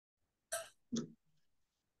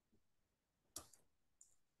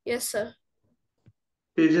Yes, sir.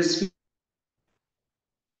 Tejasvi,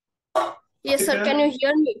 Yes, sir. Can you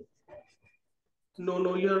hear me?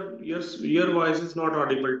 no, your voice is not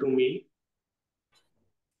audible to me.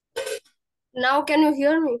 Now can you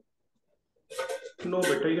hear me? No,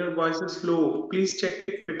 beta, your voice is low. Please check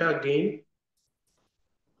it beta again.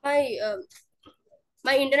 My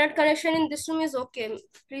my internet connection in this room is okay.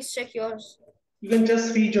 Please check yours. You can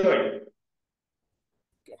just rejoin.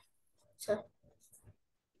 Okay, sir.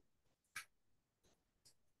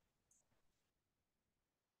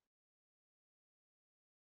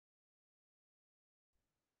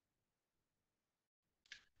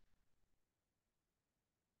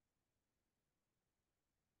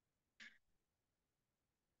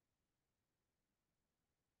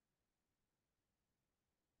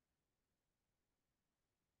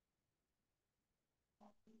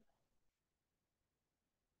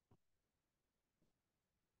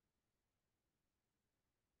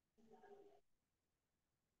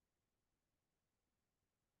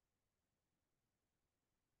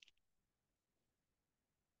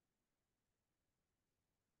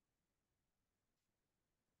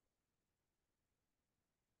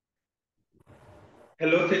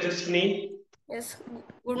 Hello, Tejasvi. Yes.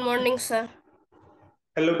 Good morning, sir.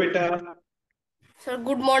 Hello, beta. Sir,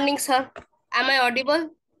 good morning, sir. Am I audible?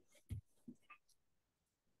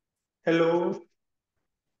 Hello,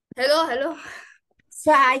 Hello, hello.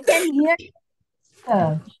 So I can hear.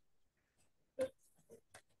 Can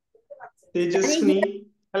you Tejasvi. hear?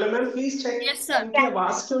 Hello ma'am please check Yes, sir. इनकी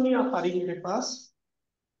आवाज क्यों नहीं आ पा रही मेरे पास।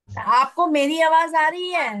 आपको मेरी आवाज आ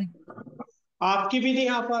रही है? आपकी भी नहीं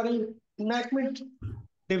आ पा रही। मैं एक मिनट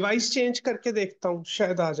डिवाइस चेंज करके देखता हूँ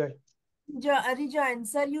शायद आ जाए। जो रिजॉइन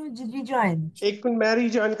सर, यू रिजॉइन। एक मिनट मैं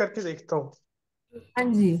रिजॉइन करके देखता हूँ। हाँ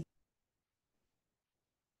जी।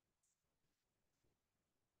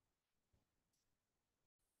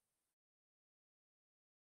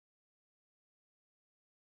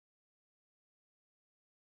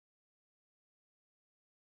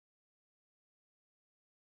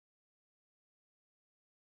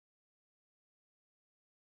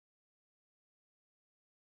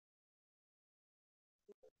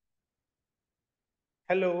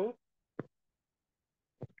 Hello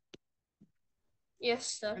Yes,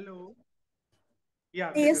 sir. हेलो या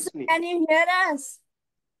Yes, Tejaswini. can you hear us?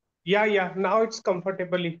 या now it's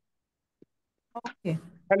comfortably. Okay.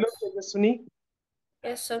 Hello Tejaswini.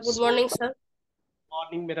 Yes, sir. Good So morning, sir.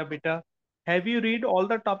 morning mera beta. Have you read all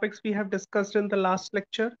the topics we have discussed in the last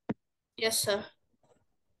lecture? Yes, sir.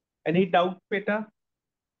 Any doubt beta?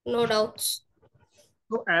 No doubts.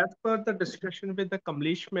 So as per the discussion with the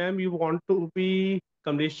Kamlesh ma'am, you want to be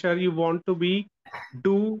Kamlesh sir, you want to be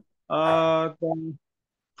do the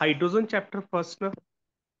hydrogen chapter first na?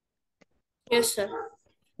 Yes, sir.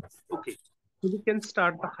 Okay. So we can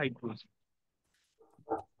start the hydrogen.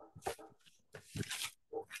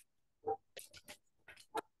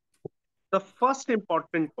 The first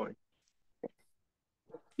important point.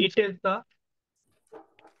 It is the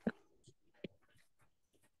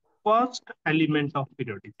first element of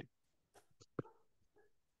periodicity.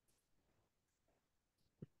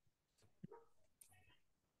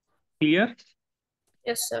 Clear?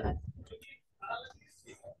 Yes, sir.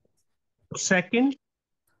 Second,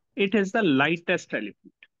 it is the lightest element.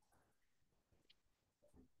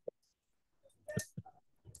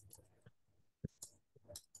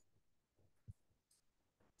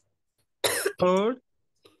 Third,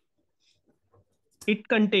 it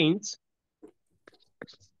contains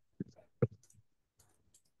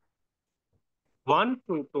one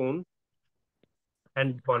proton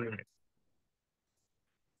and one electron.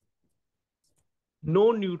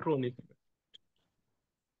 No neutron is present.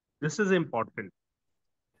 This is important.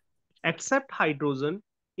 Except hydrogen,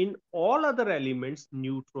 in all other elements,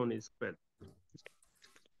 neutron is present.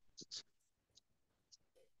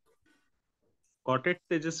 Got it,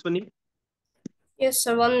 Tejaswini? Yes,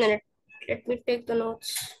 sir. 1 minute. Let me take the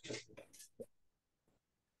notes.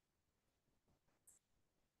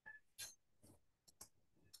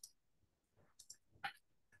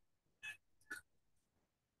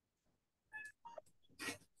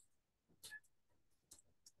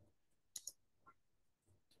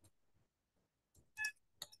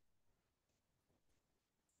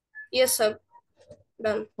 Yes, sir.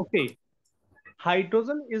 Done. Okay.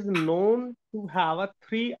 Hydrogen is known to have a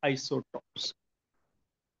 3 isotopes.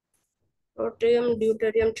 Protium,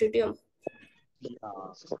 deuterium, tritium.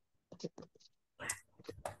 Yeah.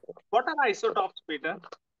 What are isotopes, Peter?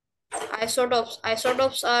 Isotopes.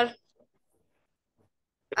 Isotopes are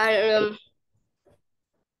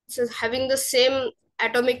this is having the same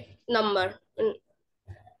atomic number.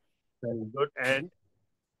 Very good. And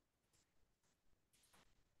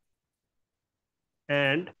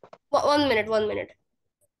And 1 minute, 1 minute.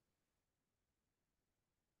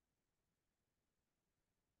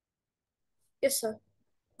 Yes, sir.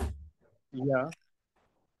 yeah,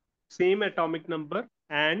 same atomic number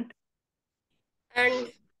and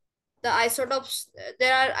And the isotopes,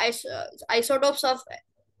 there are isotopes of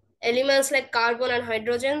elements like carbon and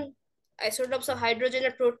hydrogen, isotopes of hydrogen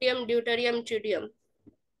are protium, deuterium, tritium,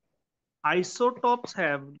 isotopes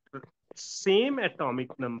have same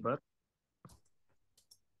atomic number.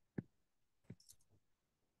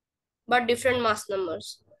 but different mass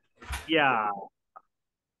numbers. Yeah.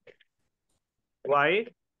 Why?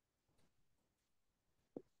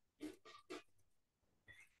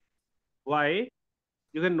 Why?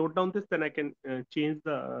 You can note down this, then I can change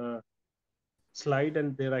the slide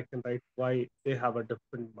and there I can write why they have a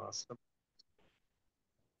different mass number.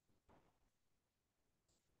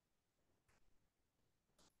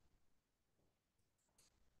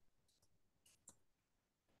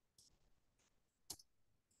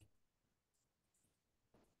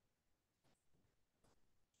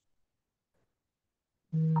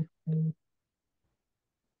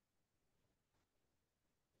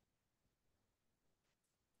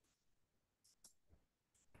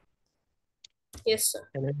 Yes, sir.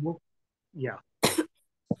 Can I move? Yeah.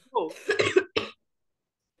 So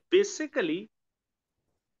basically,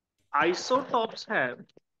 isotopes have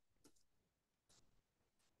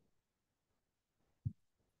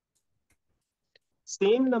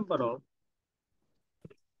same number of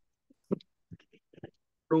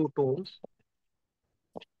protons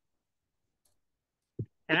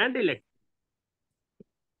and electrons,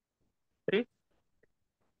 okay?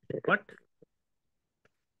 But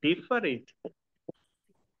different.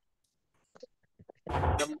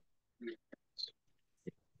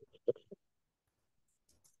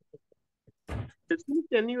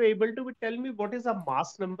 Can you able to tell me what is a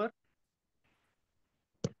mass number?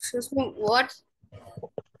 Excuse me, what?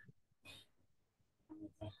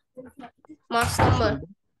 Mass number.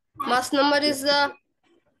 Mass number is the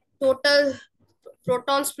total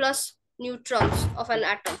protons plus neutrons of an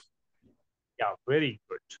atom. Yeah, very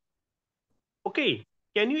good. Okay,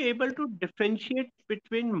 can you able to differentiate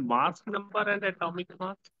between mass number and atomic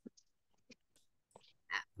mass?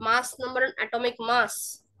 Mass number and atomic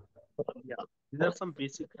mass. Yeah, these are some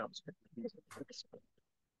basic terms.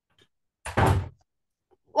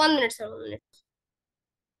 1 minute, sir, 1 minute.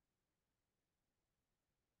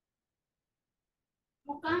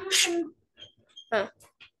 Huh.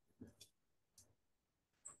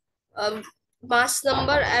 Mass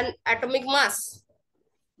number and atomic mass.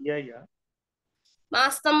 Yeah, yeah.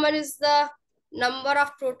 Mass number is the number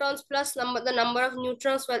of protons plus the number of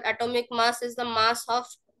neutrons, while atomic mass is the mass of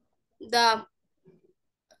the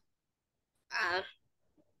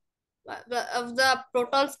uh,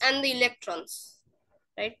 protons and the electrons,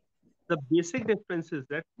 right? The basic difference is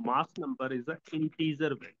that mass number is an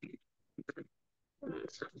integer value.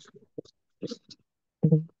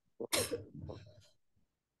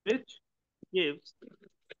 Which gives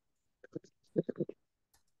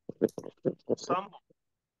some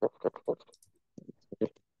protons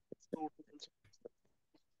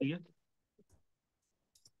here,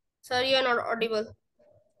 Sorry, you're not audible.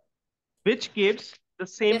 which gives the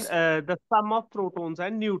same Yes, the sum of protons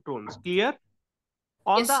and neutrons. Clear?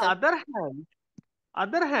 On yes, the sir.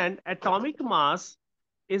 other hand, atomic mass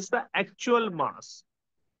is the actual mass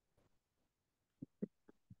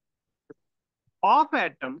of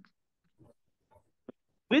atom,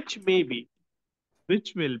 which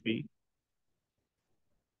will be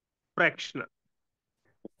fractional.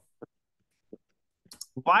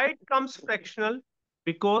 Why it comes fractional?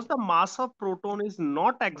 Because the mass of proton is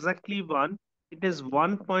not exactly 1, it is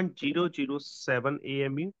 1.007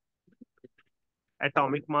 AMU,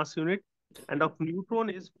 atomic mass unit, and of neutron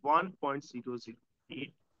is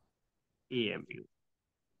 1.008 AMU.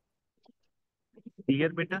 Clear,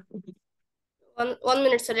 beta? 1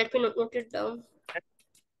 minute, sir. Let me note it down.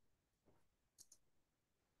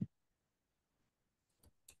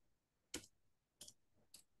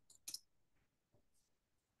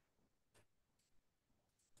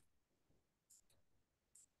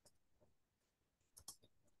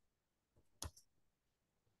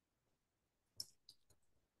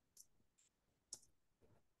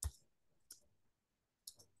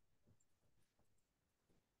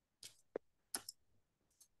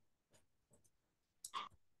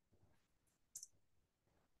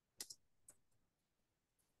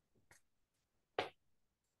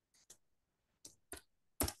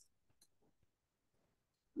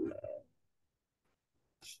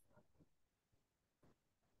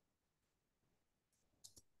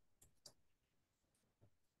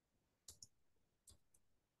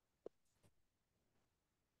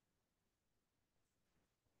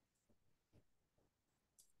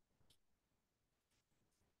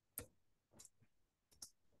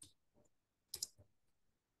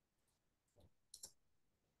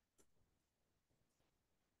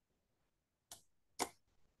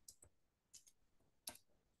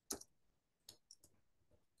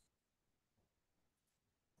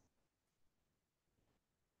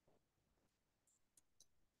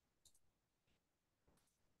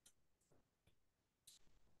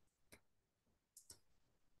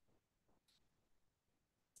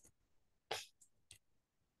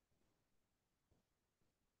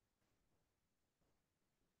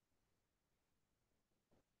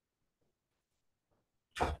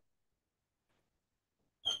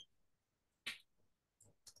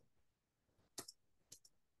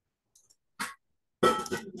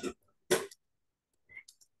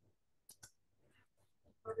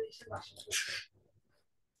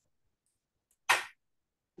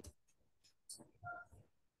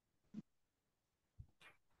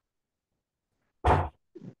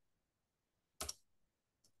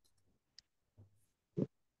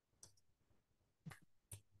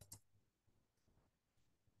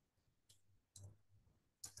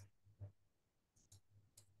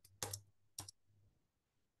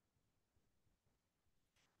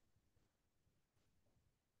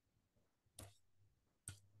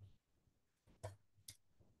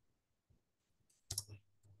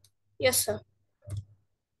 Yes, sir.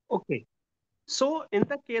 Okay. So in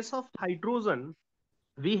the case of hydrogen,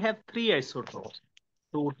 we have three isotopes: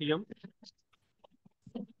 protium,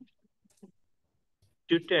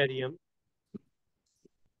 deuterium,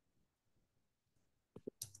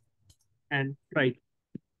 and tritium.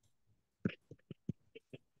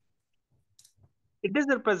 It is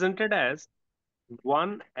represented as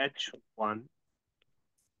 1H1,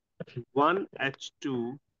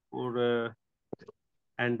 1H2, or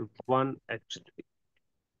and 1H3.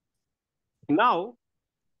 Now,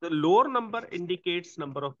 the lower number indicates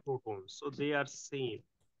number of protons, so they are same.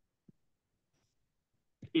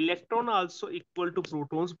 Electron also equal to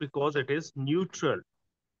protons because it is neutral.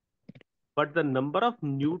 But the number of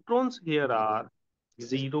neutrons here are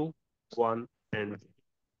 0, 1, and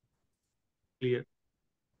clear.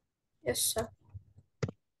 Yes, sir.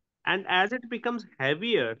 And as it becomes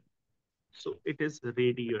heavier, so it is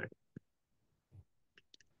radioactive.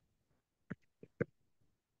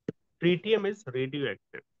 Tritium is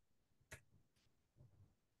radioactive.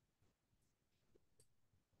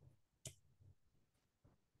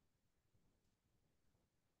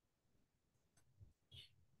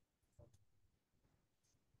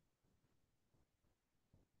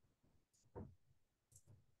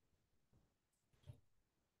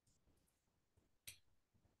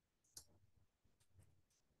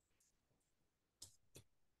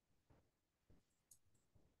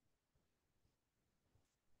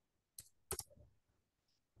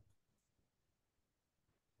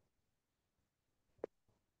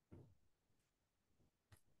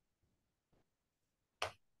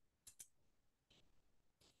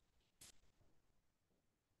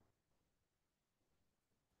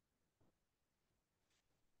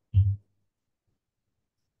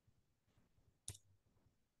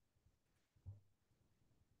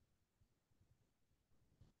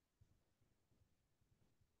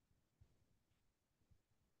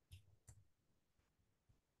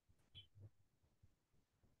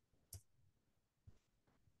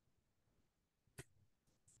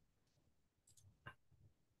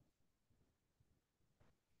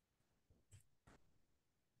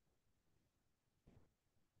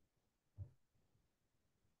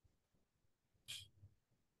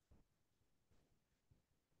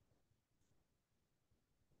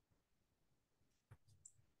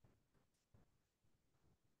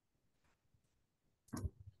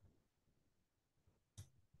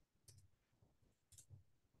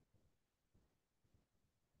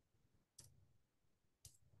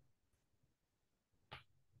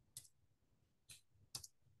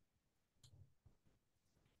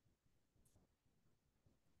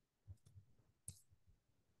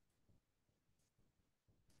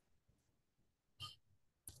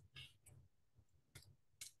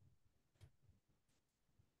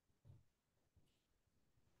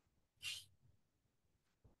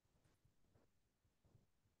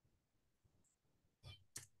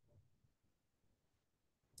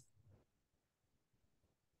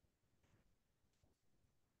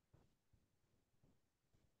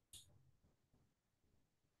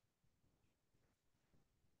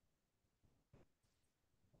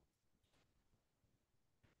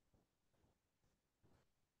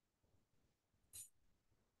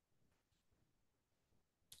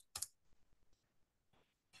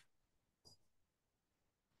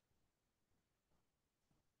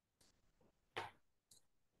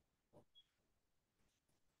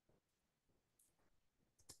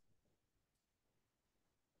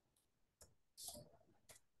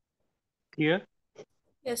 Clear?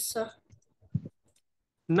 Yes, sir.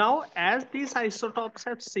 Now, as these isotopes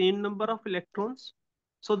have same number of electrons,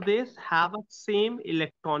 so they have a same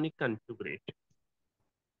electronic configuration.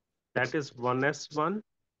 That is 1s1,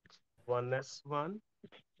 1s1,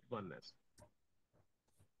 1s.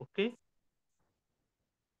 Okay.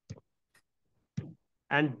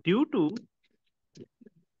 And due to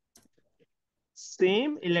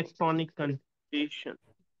same electronic configuration,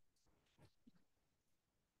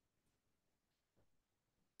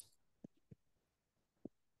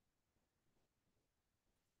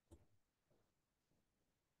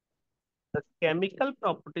 the chemical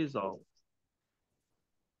properties of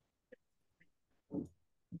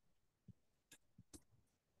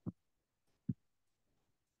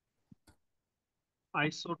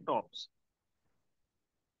isotopes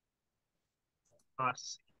are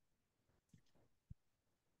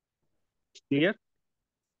clear,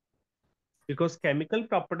 because chemical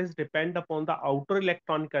properties depend upon the outer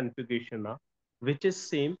electron configuration, which is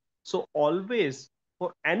same. So always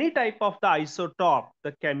for any type of the isotope,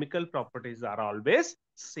 the chemical properties are always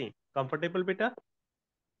same. Comfortable, beta?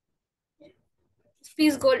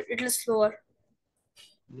 Please go a little slower.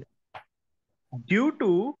 Due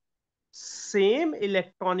to same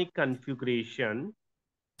electronic configuration,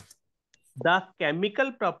 the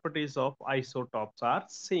chemical properties of isotopes are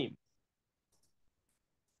same.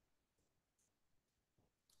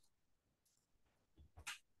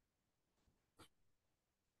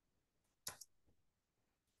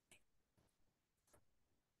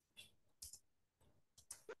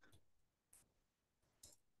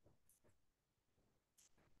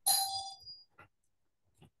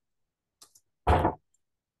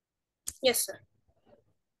 Yes, sir.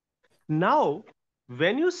 Now,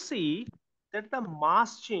 when you see that the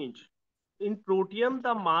mass change in protium,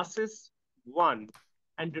 the mass is 1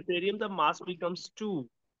 and deuterium, the mass becomes 2.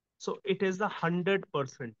 So it is the 100%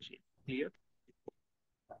 change. Clear?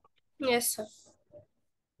 Yes, sir.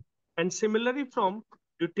 And similarly from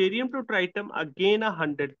deuterium to tritium, again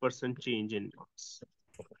 100% change in mass.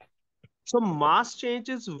 So mass change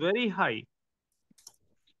is very high.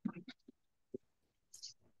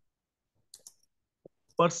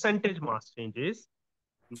 Percentage mass change is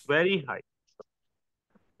very high.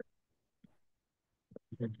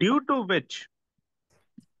 Due to which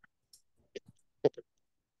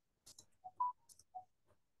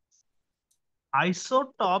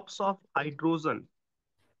isotopes of hydrogen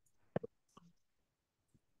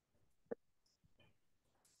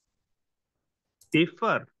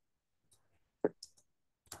differ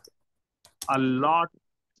a lot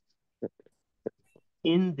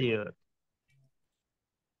in their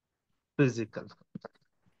physical.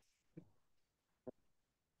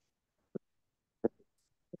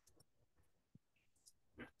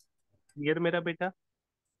 Clear, मेरा बेटा?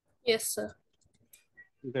 Yes, sir.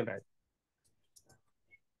 You can write.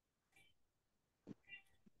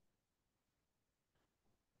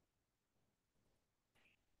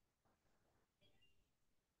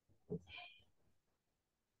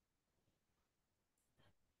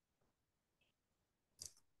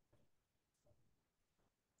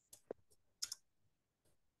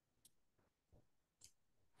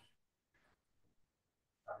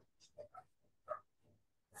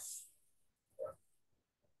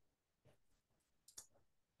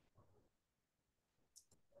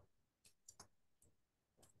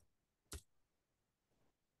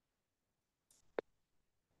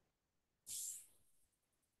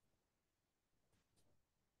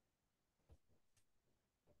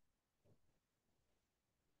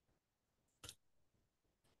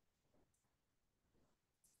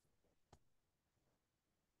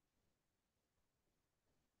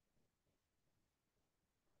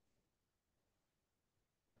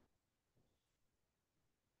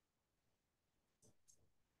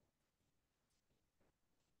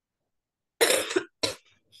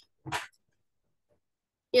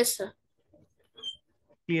 Yes, sir.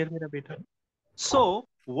 Clear, मेरा बेटा? So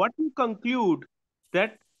what you conclude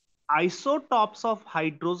that isotopes of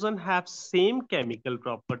hydrogen have same chemical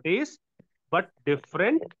properties but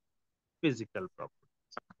different physical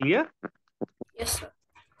properties. Clear? Yes, sir.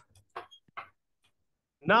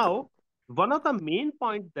 Now, one of the main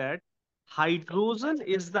point that hydrogen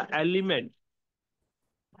is the element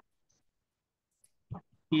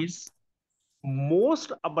is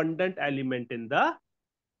most abundant element in the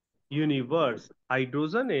universe.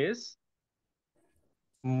 Hydrogen is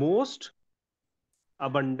most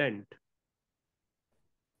abundant.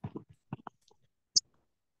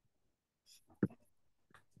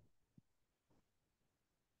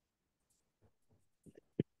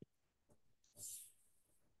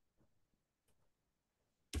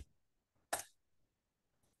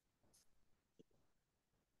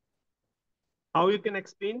 How you can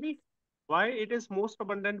explain me why it is most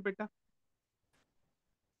abundant, beta?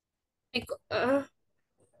 Huh?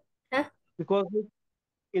 Because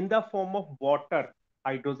in the form of water,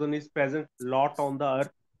 hydrogen is present lot on the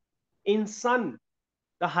earth. In sun,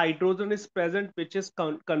 the hydrogen is present, which is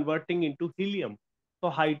converting into helium. So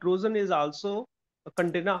hydrogen is also a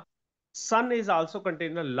container. Sun is also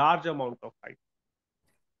contain a large amount of hydrogen.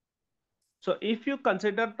 So if you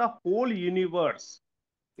consider the whole universe,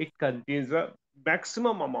 it contains a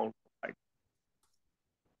maximum amount of hydrogen.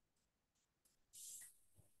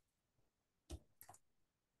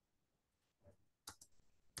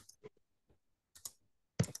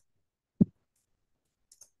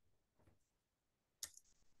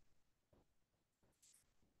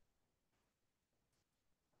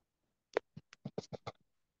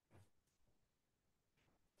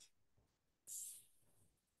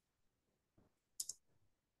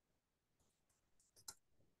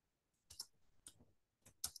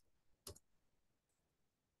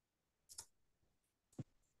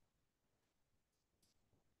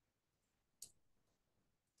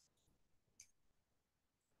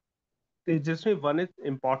 Tejasvi, one is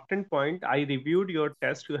important point. I reviewed your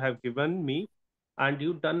test you have given me, and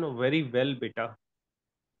you've done very well, beta.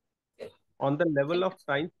 On the level of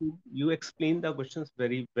science, you explain the questions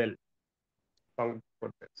very well. Congrats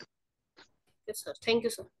for this. Yes, sir. Thank you,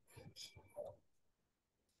 sir.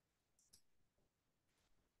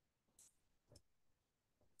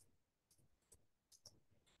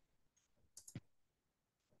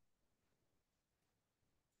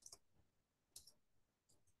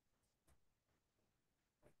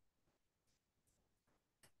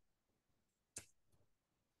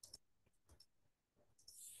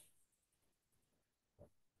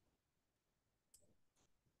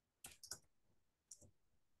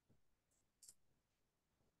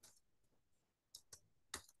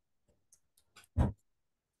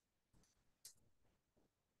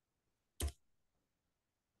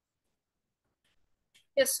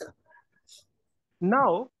 Yes, sir.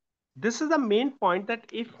 Now, this is the main point that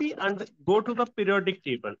if we go to the periodic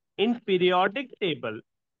table, in periodic table,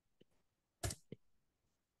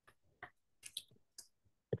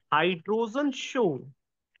 hydrogen shown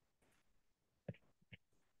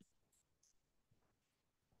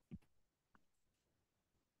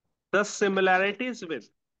the similarities with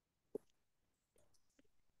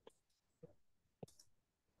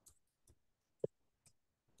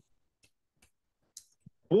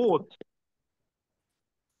both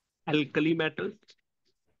alkali metals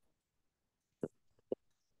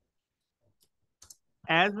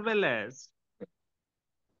as well as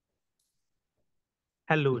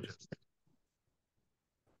halogens.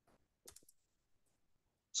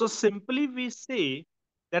 So simply we say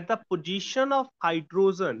that the position of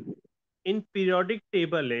hydrogen in periodic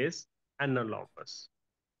table is analogous.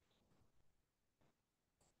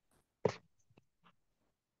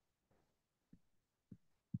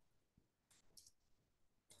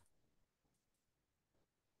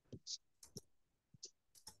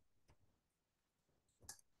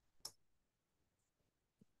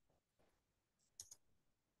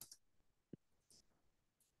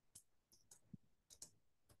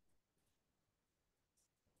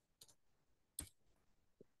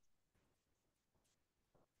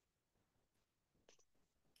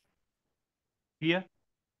 Here,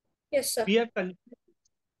 Yes, sir. we are confused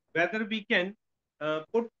whether we can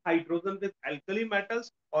put hydrogen with alkali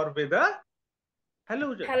metals or with a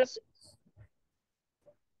Hello. halogens.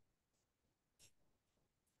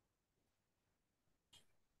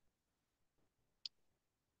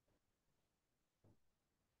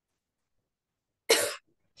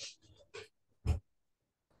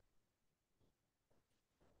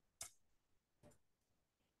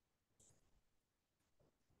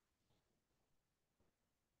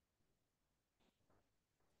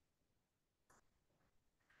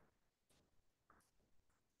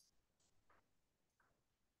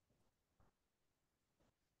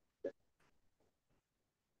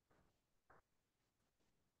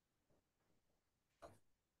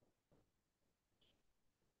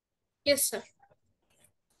 Yes, sir.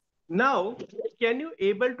 Now, can you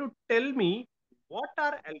able to tell me what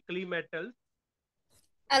are alkali metals?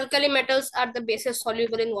 Alkali metals are the bases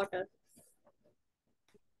soluble in water.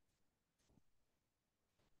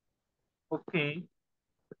 Okay.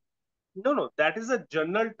 No, that is a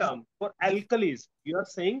general term for alkalis. You are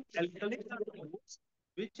saying alkalis are those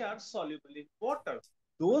which are soluble in water.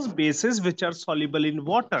 Those bases which are soluble in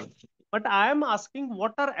water. But I am asking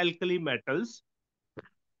what are alkali metals?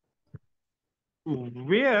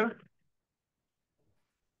 Where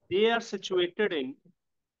they are situated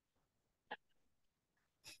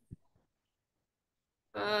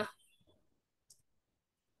Uh,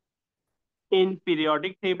 in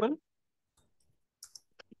periodic table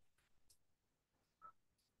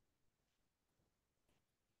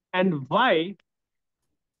and why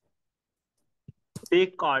they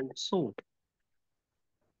called so.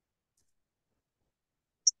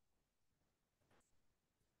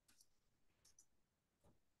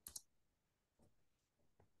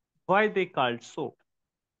 Why they called so.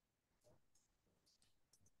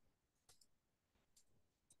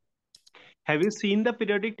 Have you seen the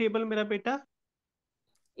periodic table, mera beta?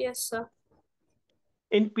 yes, sir.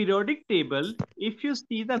 In periodic table, if you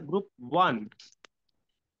see the group 1,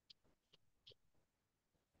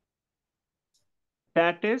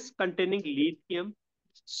 that is containing lithium,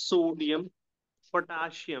 sodium,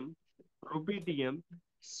 potassium, rubidium,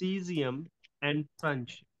 cesium, and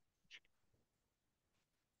francium.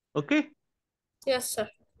 Okay, Yes, sir.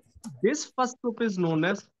 this first group is known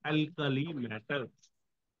as alkali metals.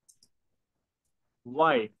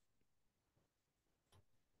 Why?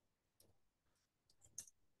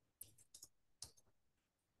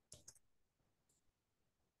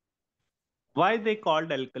 Why they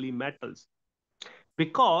called alkali metals?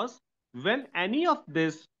 Because when any of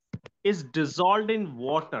this is dissolved in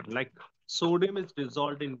water, like sodium is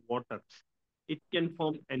dissolved in water, it can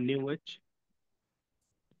form NaOH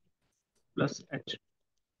plus H.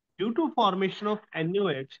 Due to formation of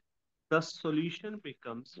NaOH, the solution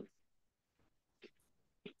becomes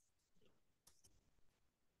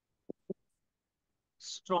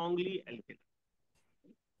strongly alkaline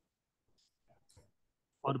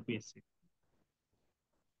or basic.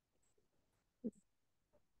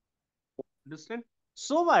 Understand?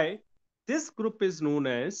 So why this group is known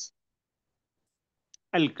as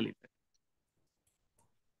alkali.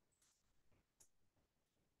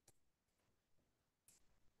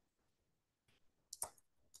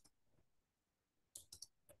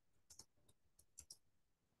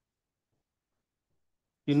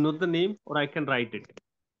 You know the name, or I can write it.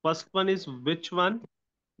 First one is which one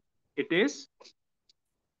it is?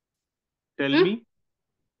 Tell me.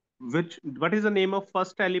 What is the name of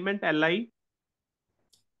first element? Li.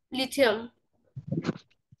 Lithium.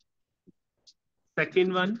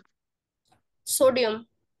 Second one. Sodium.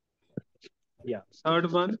 Yeah.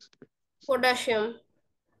 Third one. Potassium.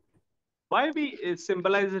 Why we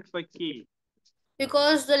symbolize it by K?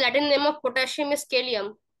 Because the Latin name of potassium is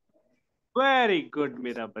kalium. Very good,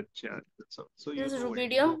 mera bacha. So you This is know it.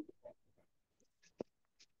 rubidium.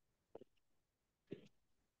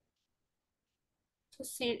 So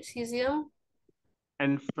cesium.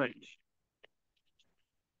 And French.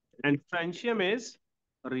 And francium is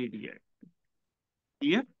radiate.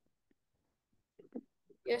 Clear?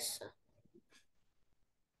 Yes, sir.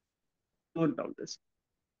 Note down this.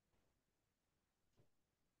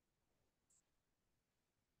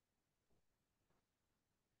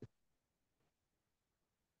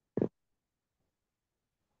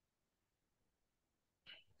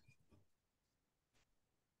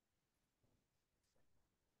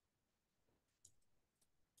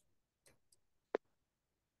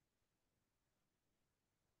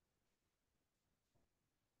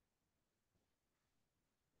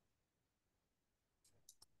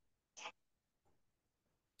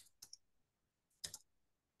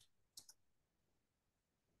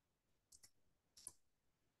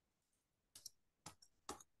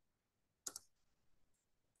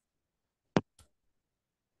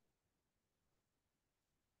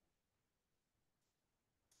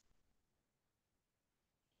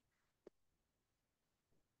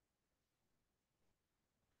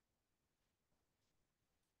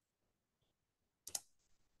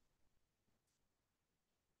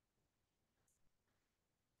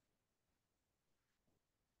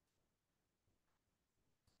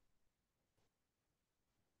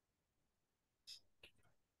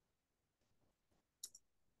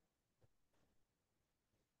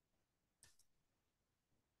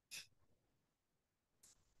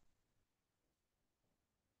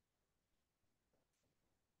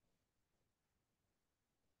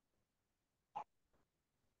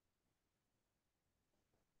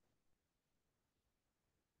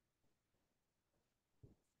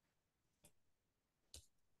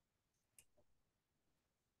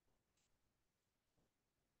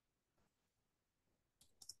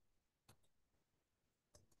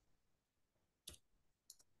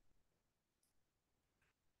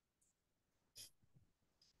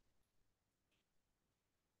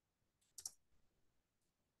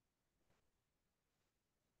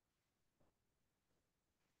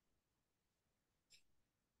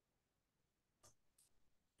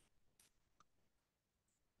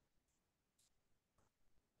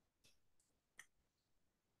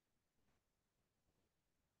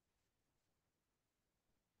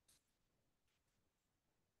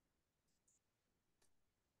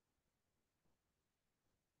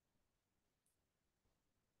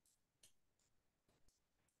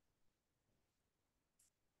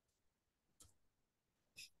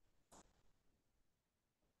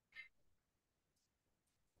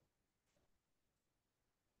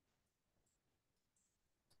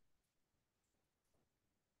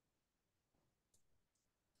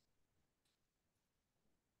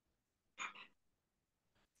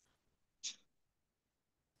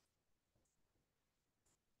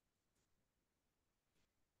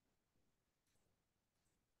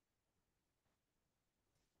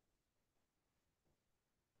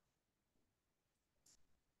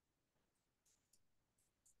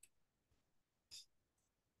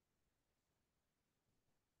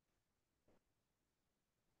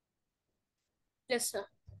 Yes, sir.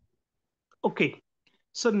 Okay.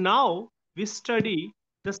 So now we study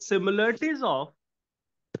the similarities of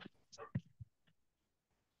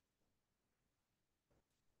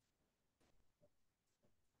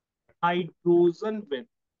hydrogen with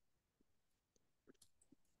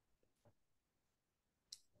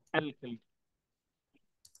alkali.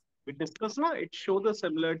 We discussed now, it shows the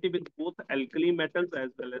similarity with both alkali metals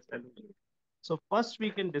as well as aluminium. So first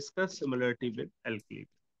we can discuss similarity with alkali.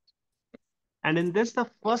 And in this, the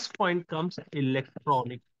first point comes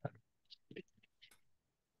electronic.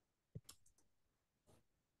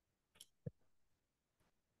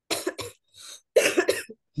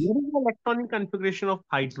 What is the electronic configuration of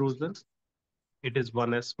hydrogen? It is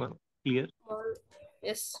 1s1, clear?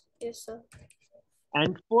 Yes, yes, sir.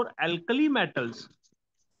 And for alkali metals,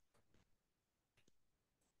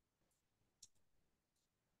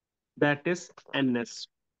 that is Ns.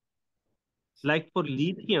 Like for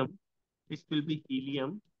lithium, it will be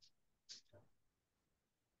helium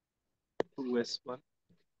 2s1.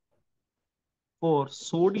 For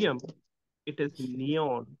sodium, it is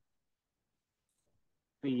neon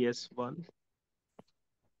 3s1.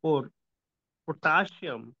 For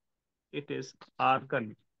potassium, it is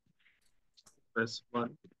argon s1.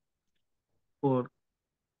 For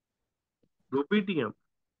rubidium,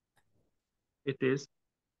 it is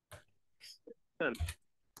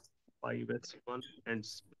 5s1 and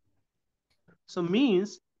so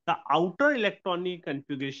means the outer electronic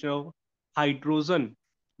configuration of hydrogen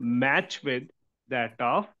match with that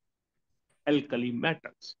of alkali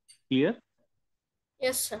metals. Clear?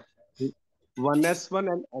 Yes, sir. 1s1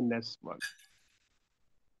 and ns1.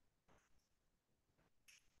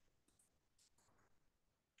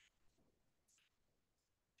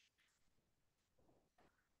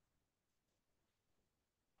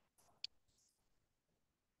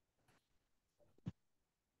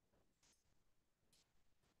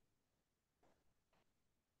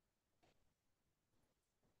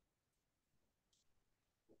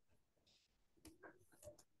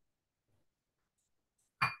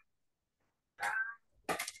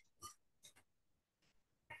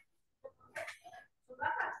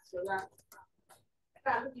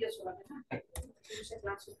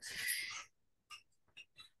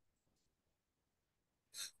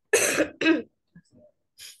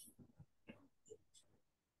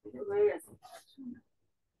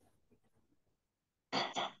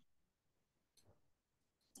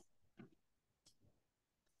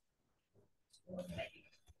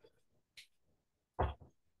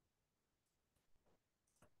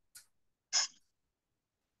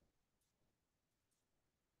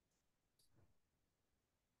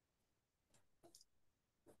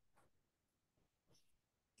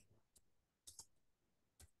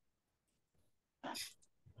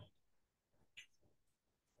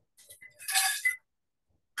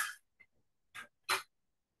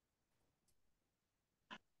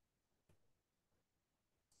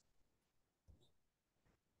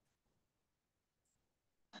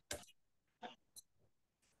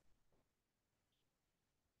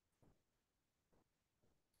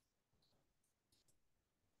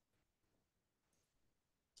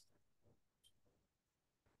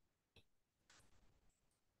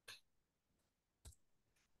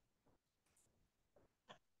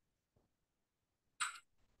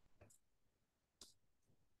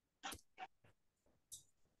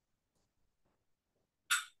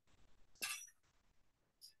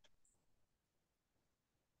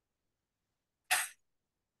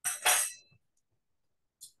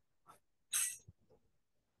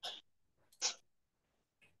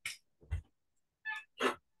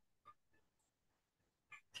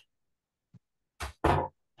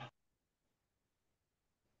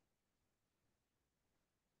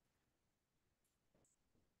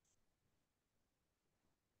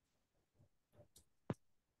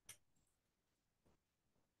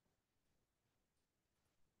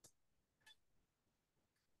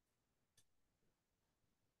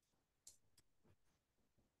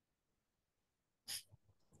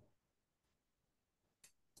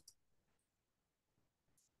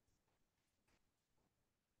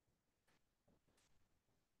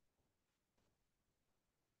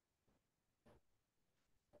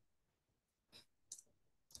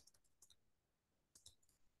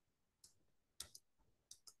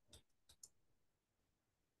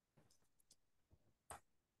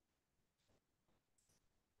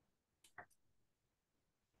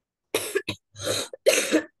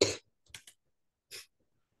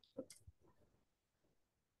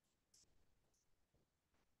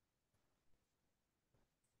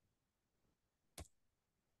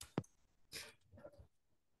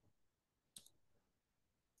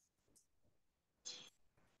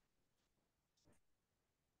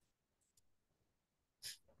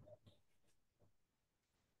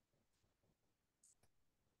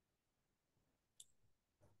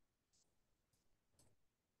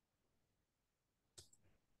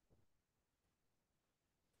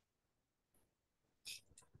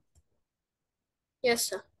 Yes,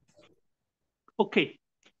 sir. Okay.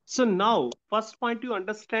 So now, first point you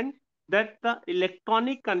understand that the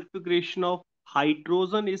electronic configuration of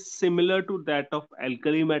hydrogen is similar to that of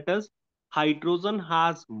alkali metals. Hydrogen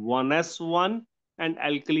has 1s1 and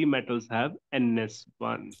alkali metals have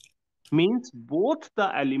ns1. Means both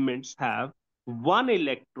the elements have one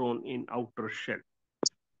electron in outer shell.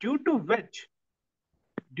 Due to which,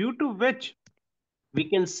 due to which we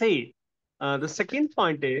can say the second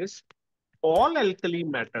point is all alkali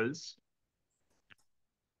metals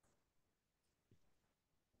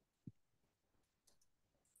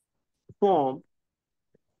form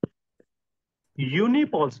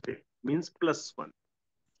unipositive means plus one.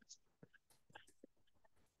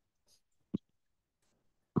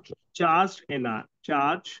 Charge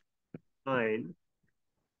ion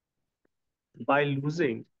by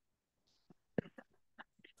losing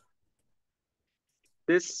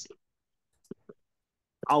this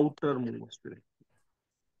outermost layer.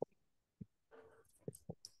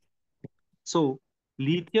 So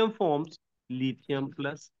lithium forms lithium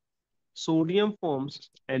plus, sodium forms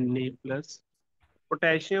Na plus,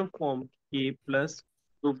 potassium forms K plus,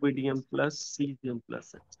 rubidium plus, cesium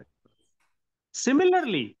plus, etc.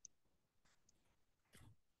 Similarly,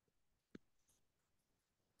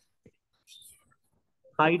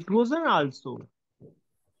 hydrogen also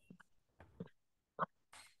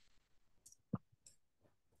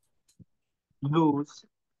lose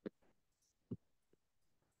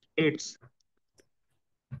its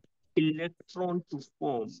electron to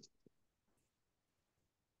form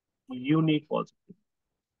unipositive.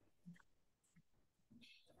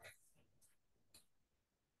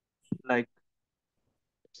 Like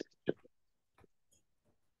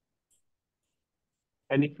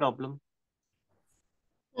any problem?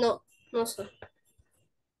 No, no, sir.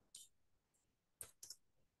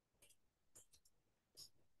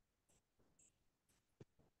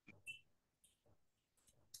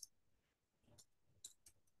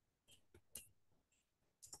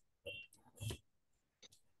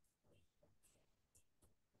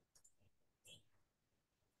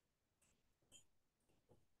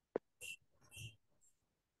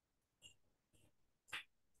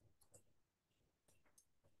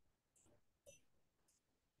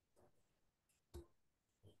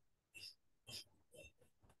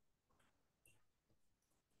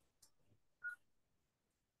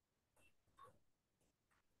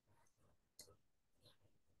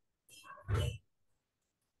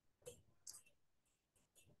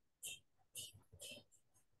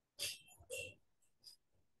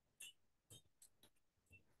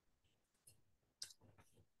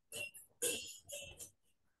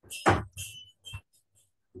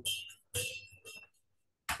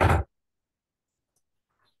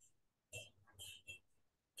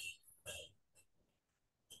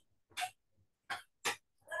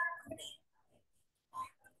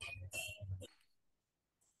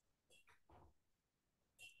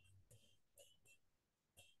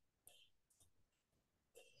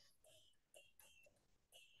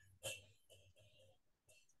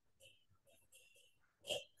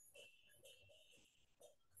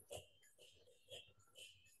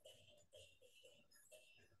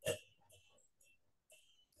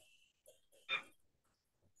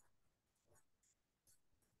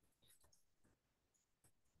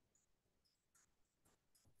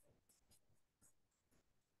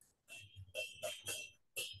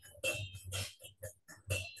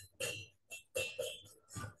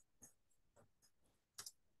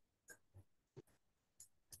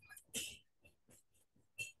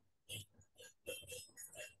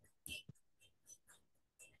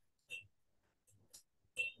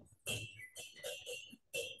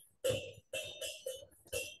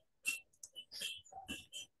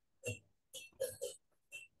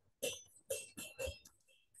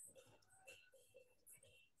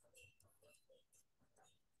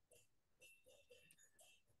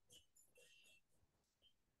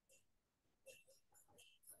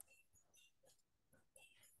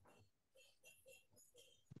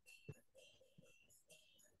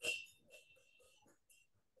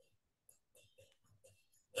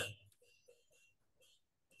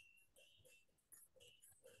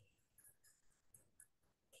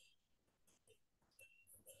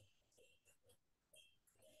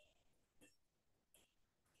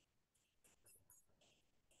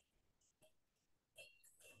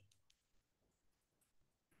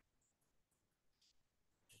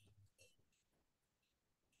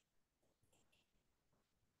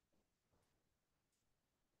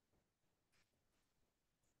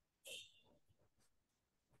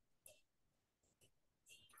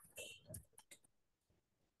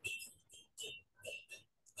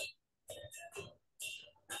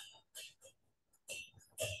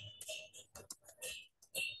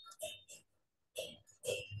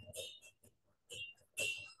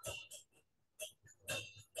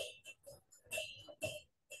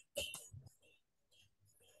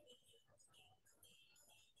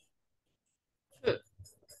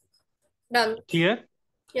 Done. Clear?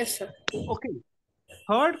 Yes, sir. Okay.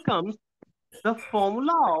 Third comes the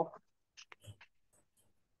formula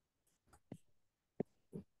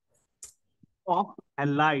of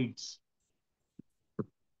halides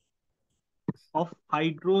of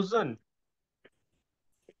hydrogen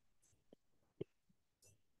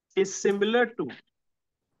is similar to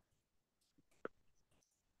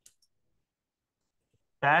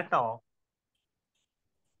that of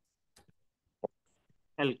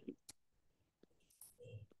alkali.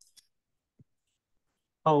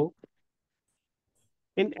 How?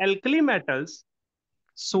 In alkali metals,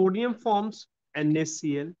 sodium forms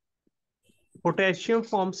NaCl, potassium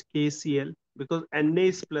forms KCl because Na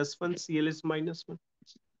is +1, Cl is -1,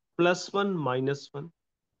 +1, -1.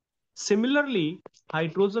 Similarly,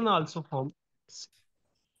 hydrogen also forms.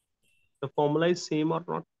 The formula is same or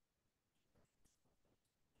not?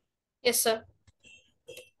 Yes, sir.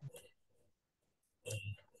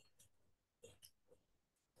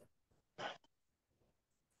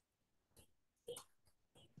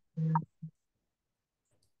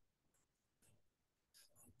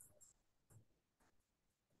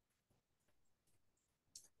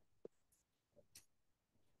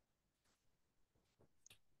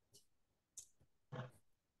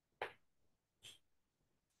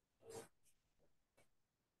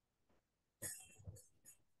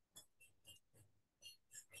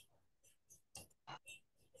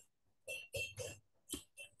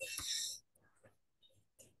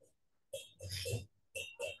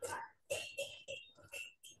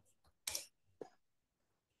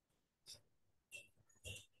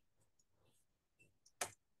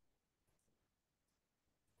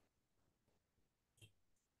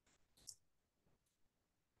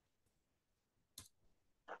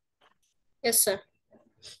 Yes, sir.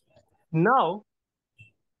 Now,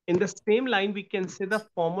 in the same line, we can say the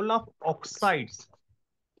formula of oxides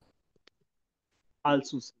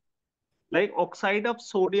also. Like oxide of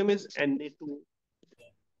sodium is Na2.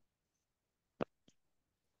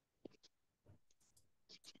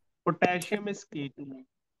 Potassium is K2.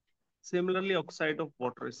 Similarly, oxide of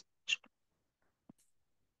water is H2.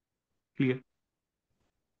 Clear?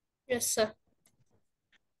 Yes, sir.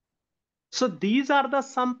 So these are the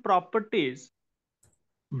some properties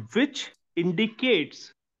which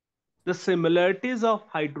indicates the similarities of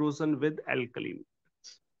hydrogen with alkali.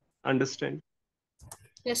 Understand?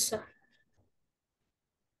 Yes, sir.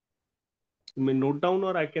 You may note down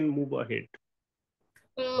or I can move ahead.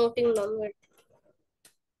 I'm noting down. Wait.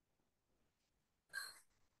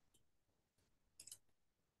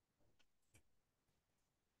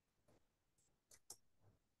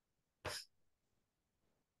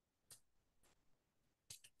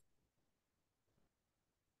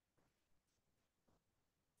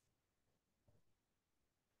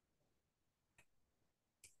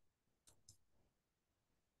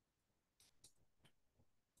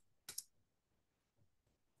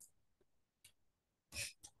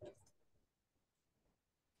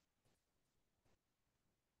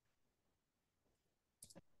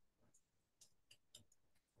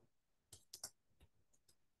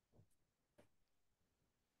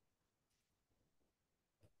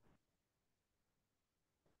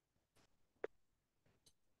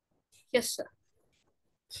 Yes, sir.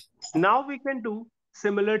 Now we can do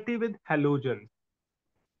similarity with halogen.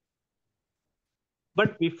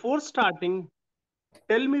 But before starting,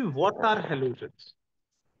 tell me what are halogens?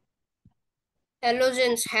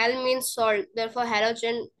 Halogens. Hal means salt. Therefore,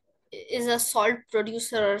 halogen is a salt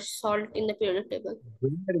producer or salt in the periodic table.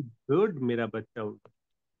 Very good, mera bachcha.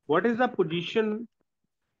 What is the position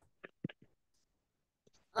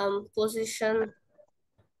Position.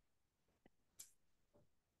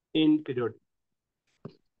 in periodic?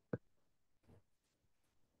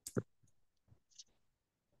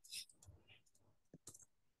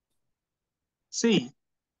 See,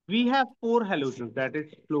 we have four halogens, that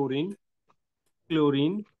is fluorine,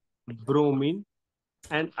 chlorine, bromine,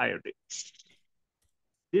 and iodine.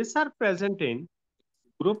 These are present in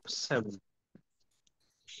group 7.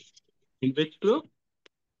 In which group?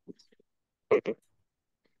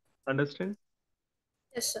 Understand?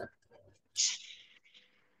 Yes, sir.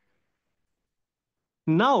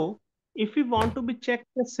 Now, if we want to be check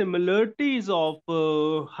the similarities of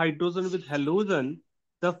hydrogen with halogen,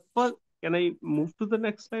 the first, can I move to the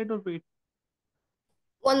next slide or wait?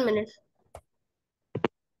 1 minute.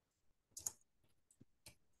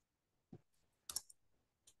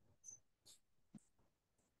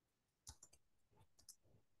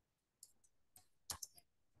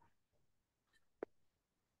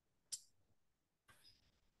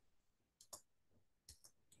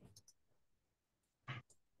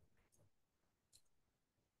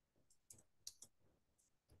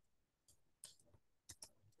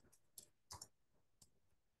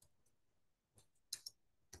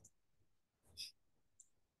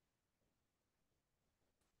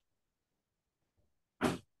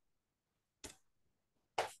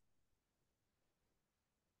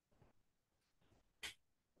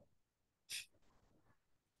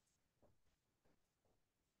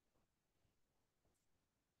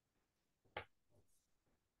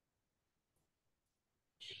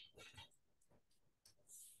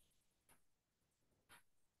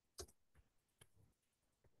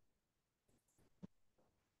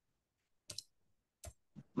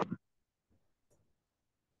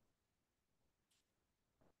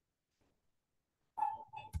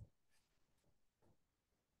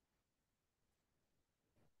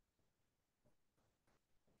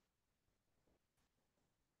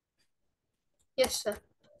 Yes, sir.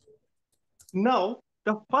 Now,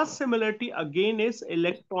 the first similarity again is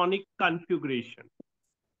electronic configuration.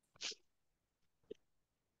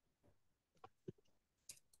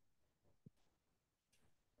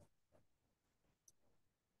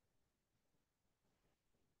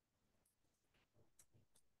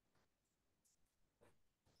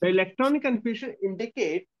 The electronic configuration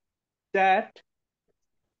indicates that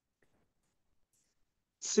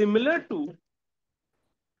similar to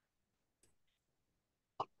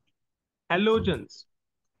halogens,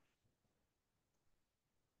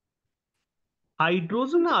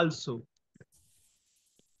 hydrogen also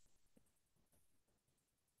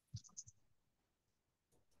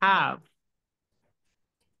have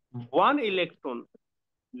one electron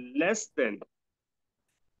less than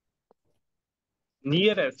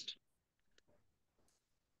nearest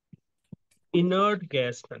inert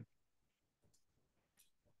gas.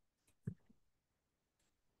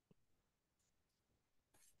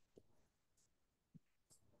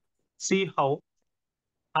 See how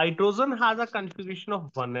hydrogen has a configuration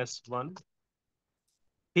of 1s1.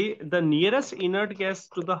 The nearest inert gas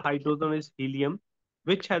to the hydrogen is helium,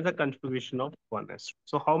 which has a configuration of 1s2.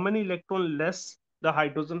 So how many electron less the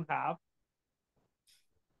hydrogen have?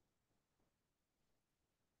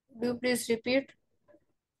 Do you please repeat?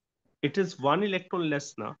 It is one electron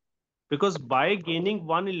less now, because by gaining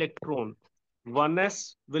one electron,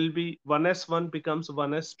 1s will be 1s1 becomes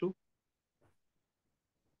 1s2.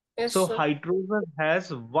 Yes, So sir. hydrogen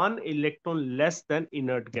has one electron less than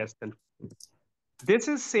inert gas. Than this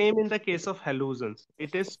is same in the case of halogens.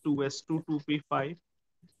 It is 2s2 2p5,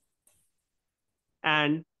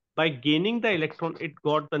 and by gaining the electron, it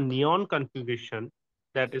got the neon configuration,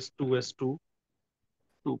 that is 2s2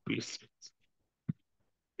 2p6.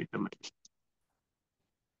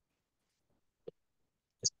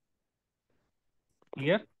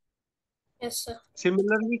 Here, Yes, sir.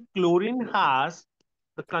 similarly, chlorine has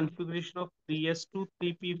the configuration of 3s2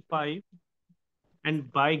 3p5,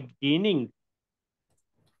 and by gaining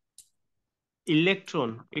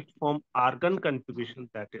electron, it form argon configuration,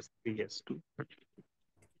 that is 3s2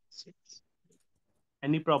 6.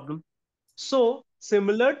 Any problem? So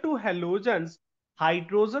similar to halogens,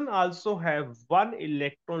 hydrogen also have one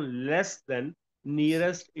electron less than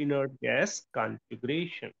nearest inert gas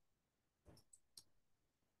configuration.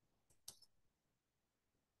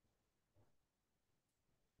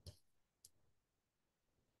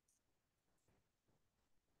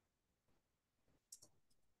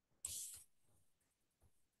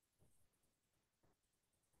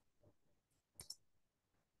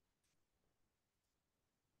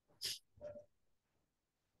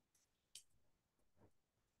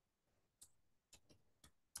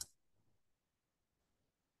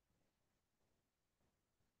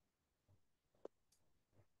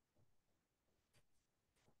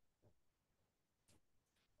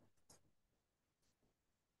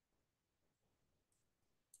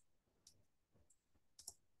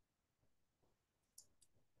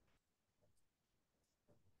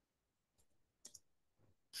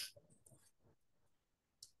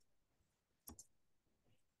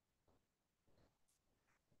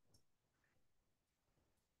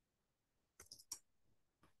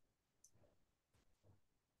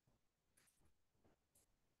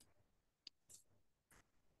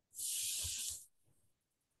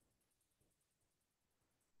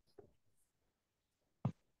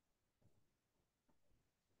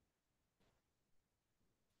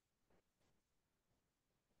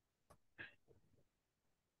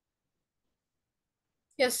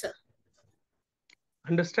 Yes, sir.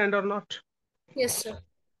 Understand or not? Yes, sir.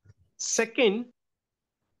 Second,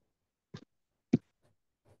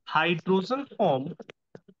 hydrogen form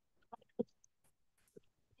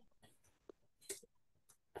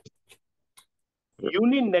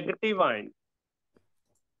uni-negative ion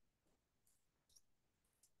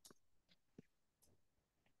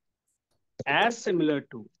as similar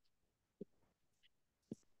to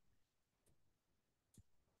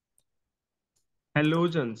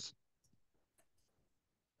halogens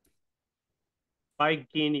by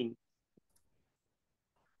gaining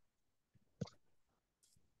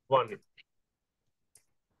one,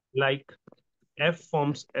 like F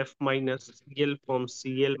forms F minus, Cl forms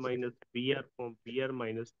Cl minus, Br forms Br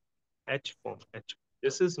minus, H form H.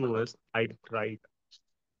 This is known as hydride.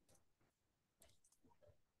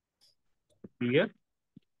 Clear?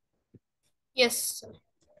 Yes, sir.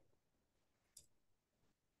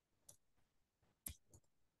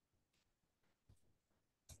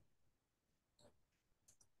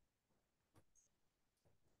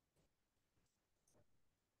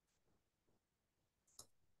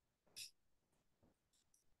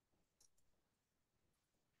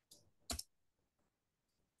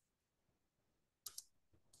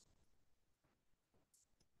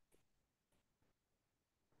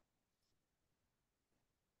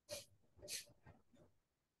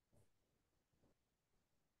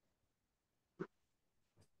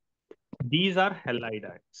 These are halide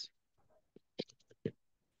ions.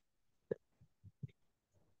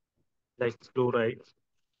 Like chloride,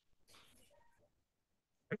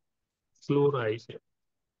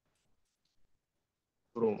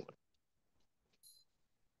 bromide.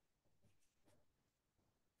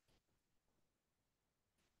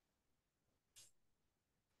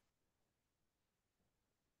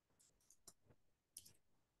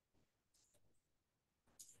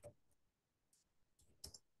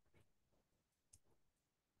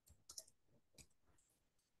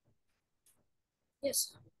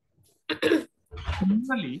 Yes.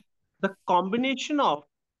 Similarly, the combination of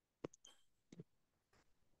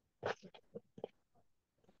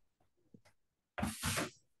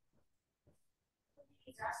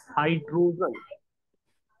hydrogen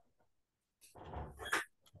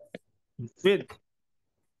with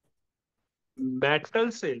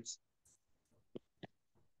metals is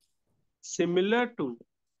similar to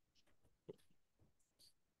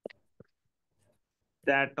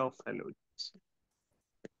that of halogens.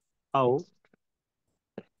 How?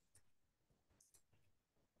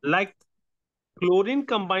 Like chlorine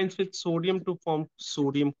combines with sodium to form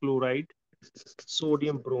sodium chloride,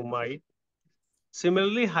 sodium bromide.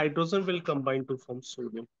 Similarly, hydrogen will combine to form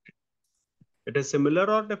sodium. It is similar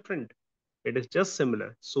or different? It is just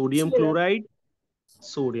similar. Sodium Similar. chloride,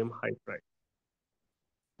 sodium hydride.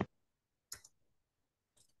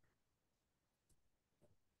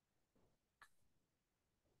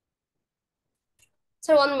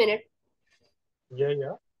 Sir, 1 minute.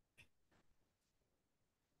 Yeah.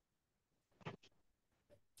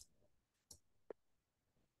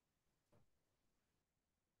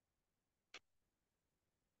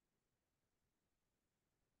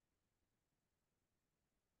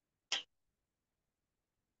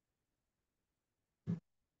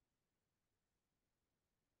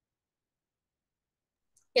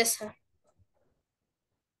 Yes, sir.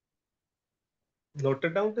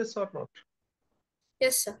 Noted down this or not?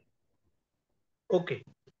 Yes, sir. Okay.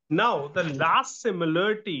 Now the last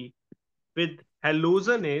similarity with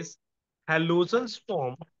halogen is halogens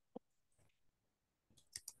form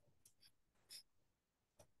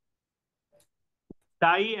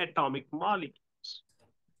diatomic molecules.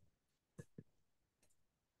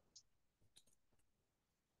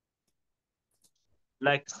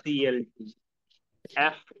 Like Cl2,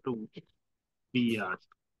 F2, Br.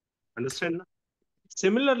 Understand?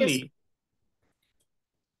 Similarly, Yes.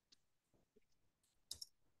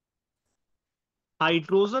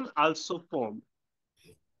 hydrogen also form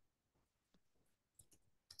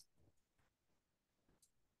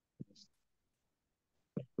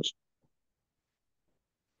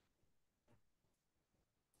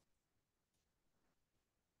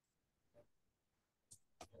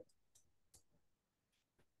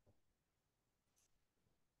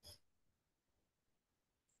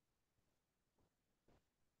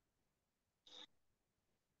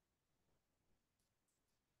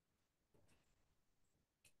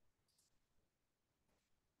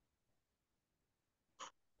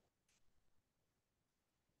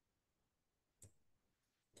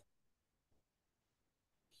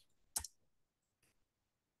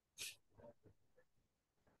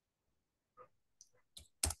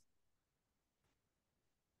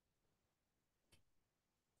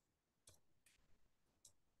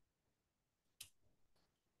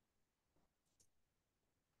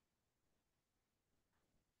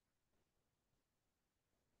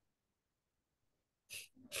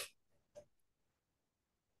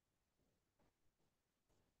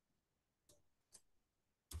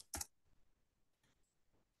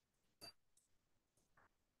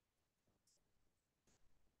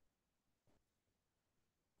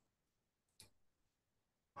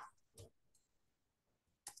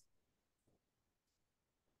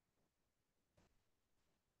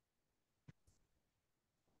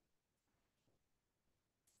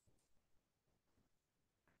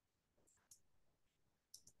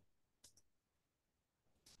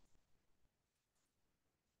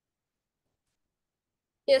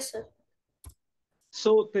Yes, sir.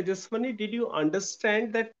 So, Tejaswani, did you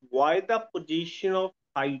understand that why the position of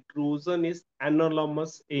hydrogen is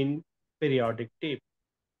anomalous in periodic table?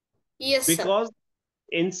 Yes, sir. Because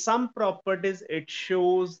in some properties, it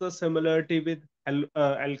shows the similarity with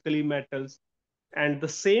alkali metals, and the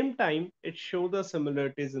same time, it shows the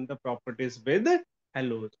similarities in the properties with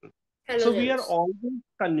halogen. So we are Halogens. always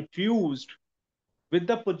confused with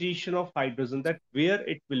the position of hydrogen, that where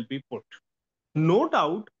it will be put. No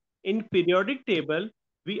doubt, in periodic table,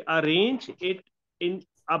 we arrange it in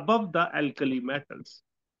above the alkali metals.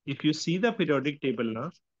 If you see the periodic table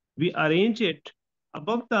now, we arrange it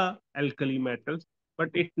above the alkali metals, but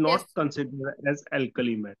it not Yes. considered as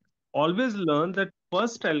alkali metal. Always learn that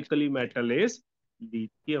first alkali metal is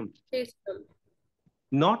lithium, Lithium.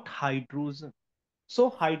 not hydrogen. So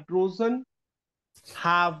hydrogen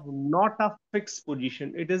have not a fixed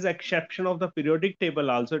position. It is exception of the periodic table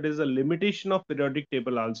also. It is a limitation of periodic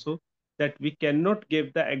table also, that we cannot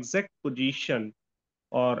give the exact position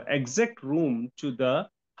or exact room to the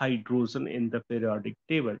hydrogen in the periodic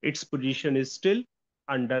table. Its position is still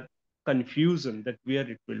under confusion that where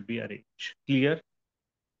it will be arranged. Clear?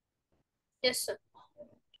 Yes, sir.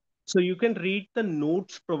 So you can read the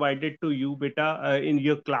notes provided to you, beta, in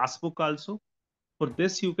your class book also. For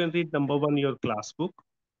this, you can read number one, your class book,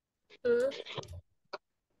 Mm.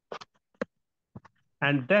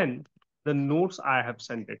 and then the notes I have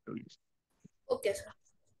sent it to you. Okay,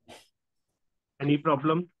 sir. Any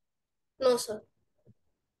problem? No, sir.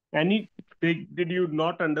 Any did you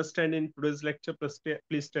not understand in today's lecture?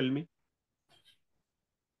 Please tell me.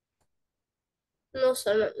 No,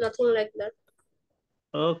 sir. Nothing like that.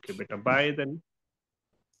 Okay, beta. Bye then.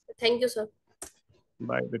 Thank you, sir.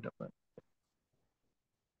 Bye, beta. Bye.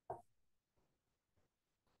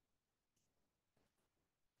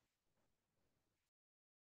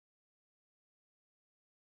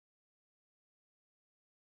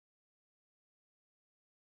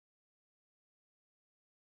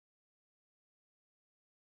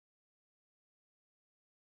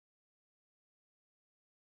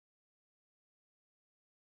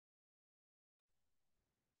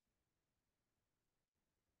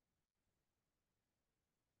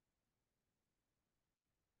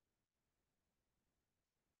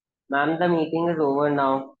 Ma'am, the meeting is over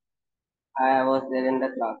now. I was there in the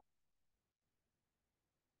class.